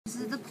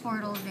the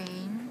portal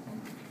vein.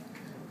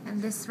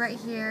 And this right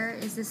here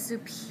is the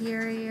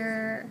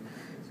superior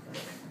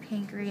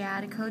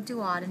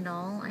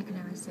pancreatico-duodenal. I can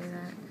never say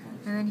that.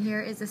 And then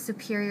here is the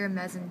superior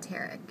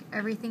mesenteric.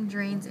 Everything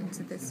drains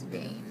into this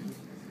vein.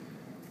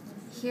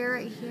 Here,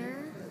 right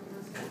here,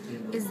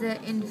 is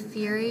the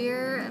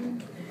inferior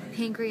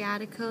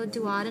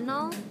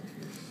pancreatico-duodenal.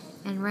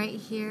 And right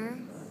here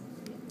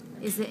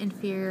is the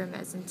inferior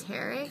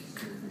mesenteric.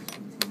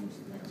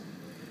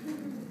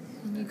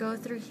 And you go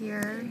through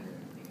here.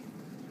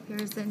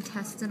 Here's the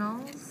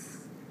intestinals.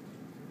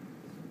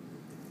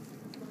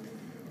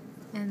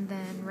 And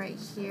then right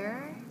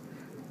here,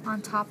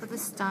 on top of the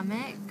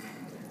stomach,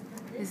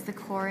 is the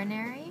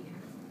coronary.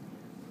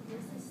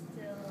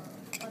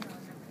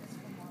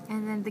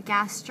 And then the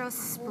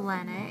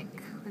gastrosplenic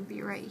would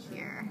be right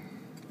here.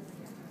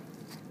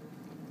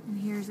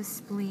 And here's the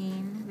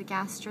spleen, the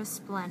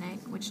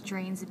gastrosplenic, which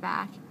drains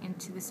back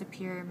into the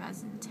superior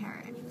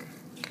mesenteric.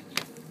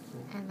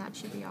 And that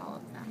should be all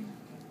of them.